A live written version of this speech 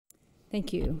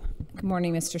Thank you. Good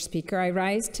morning, Mr. Speaker. I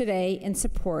rise today in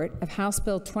support of House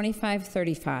Bill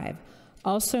 2535,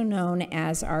 also known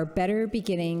as our Better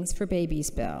Beginnings for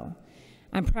Babies bill.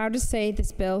 I'm proud to say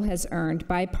this bill has earned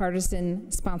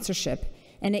bipartisan sponsorship,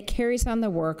 and it carries on the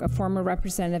work of former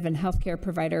Representative and healthcare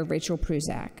provider Rachel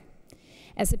Prusak.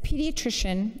 As a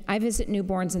pediatrician, I visit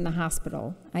newborns in the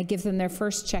hospital. I give them their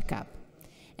first checkup,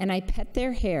 and I pet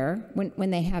their hair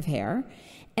when they have hair,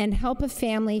 and help a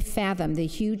family fathom the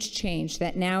huge change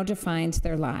that now defines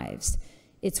their lives.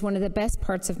 It's one of the best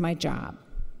parts of my job.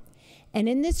 And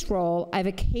in this role, I've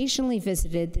occasionally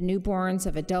visited the newborns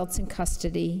of adults in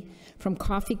custody from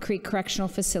Coffee Creek Correctional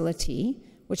Facility,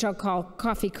 which I'll call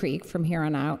Coffee Creek from here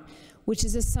on out, which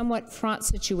is a somewhat fraught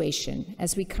situation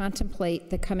as we contemplate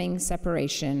the coming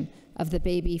separation of the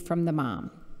baby from the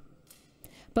mom.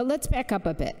 But let's back up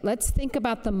a bit. Let's think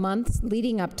about the months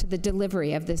leading up to the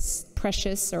delivery of this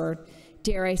precious, or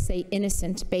dare I say,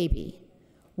 innocent baby.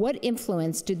 What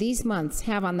influence do these months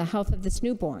have on the health of this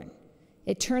newborn?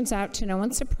 It turns out, to no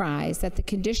one's surprise, that the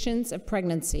conditions of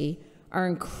pregnancy are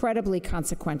incredibly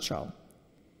consequential.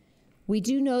 We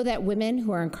do know that women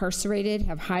who are incarcerated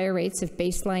have higher rates of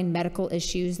baseline medical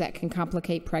issues that can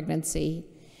complicate pregnancy.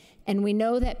 And we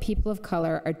know that people of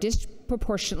color are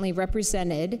disproportionately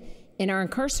represented in our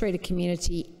incarcerated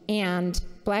community, and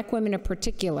Black women in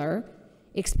particular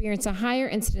experience a higher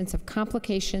incidence of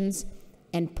complications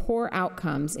and poor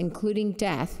outcomes, including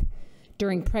death,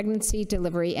 during pregnancy,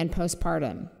 delivery, and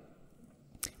postpartum.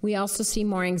 We also see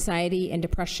more anxiety and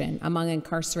depression among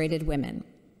incarcerated women.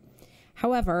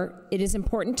 However, it is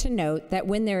important to note that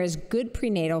when there is good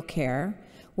prenatal care,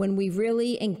 when we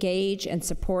really engage and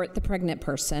support the pregnant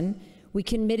person, we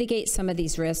can mitigate some of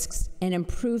these risks and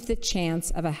improve the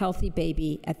chance of a healthy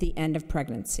baby at the end of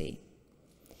pregnancy.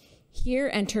 Here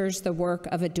enters the work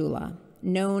of a doula,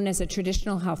 known as a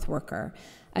traditional health worker,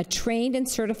 a trained and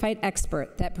certified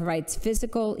expert that provides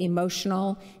physical,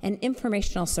 emotional, and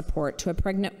informational support to a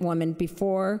pregnant woman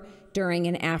before, during,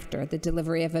 and after the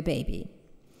delivery of a baby.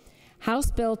 House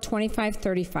Bill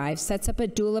 2535 sets up a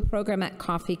doula program at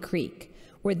Coffee Creek,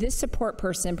 where this support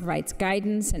person provides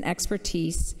guidance and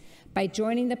expertise by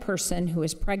joining the person who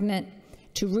is pregnant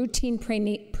to routine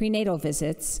prenatal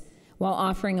visits while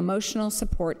offering emotional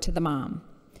support to the mom.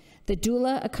 The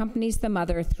doula accompanies the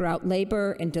mother throughout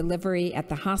labor and delivery at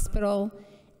the hospital,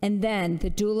 and then the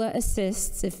doula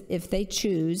assists, if they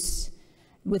choose,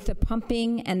 with the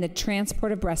pumping and the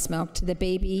transport of breast milk to the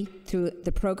baby through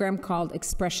the program called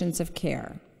Expressions of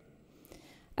Care.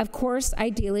 Of course,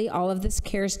 ideally, all of this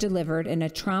care is delivered in a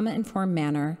trauma-informed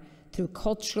manner through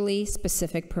culturally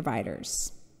specific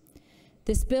providers.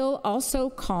 This bill also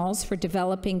calls for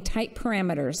developing tight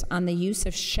parameters on the use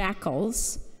of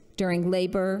shackles during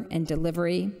labor and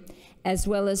delivery, as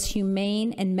well as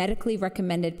humane and medically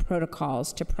recommended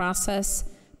protocols to process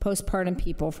postpartum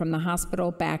people from the hospital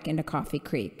back into Coffee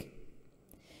Creek.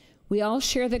 We all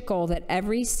share the goal that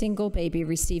every single baby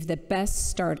receive the best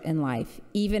start in life,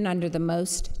 even under the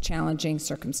most challenging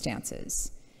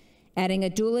circumstances. Adding a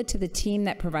doula to the team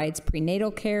that provides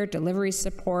prenatal care, delivery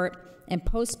support, and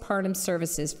postpartum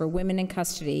services for women in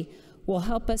custody will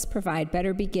help us provide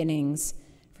better beginnings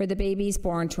for the babies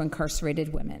born to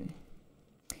incarcerated women.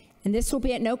 And this will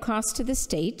be at no cost to the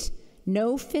state,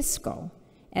 no fiscal,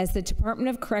 as the Department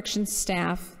of Corrections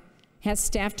staff has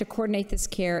staff to coordinate this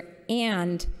care,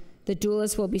 and the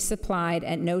doulas will be supplied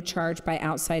at no charge by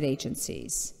outside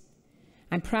agencies.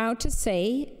 I'm proud to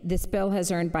say this bill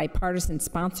has earned bipartisan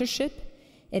sponsorship.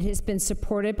 It has been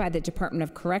supported by the Department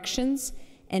of Corrections,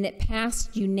 and it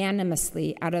passed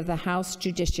unanimously out of the House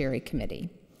Judiciary Committee.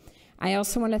 I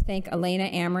also want to thank Elena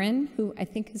Amron, who I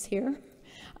think is here,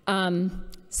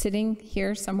 sitting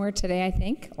here somewhere today, I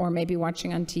think, or maybe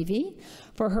watching on TV,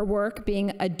 for her work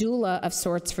being a doula of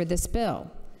sorts for this bill,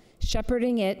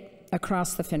 shepherding it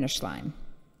across the finish line.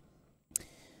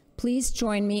 Please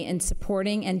join me in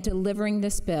supporting and delivering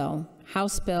this bill,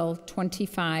 House Bill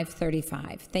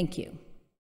 2535. Thank you.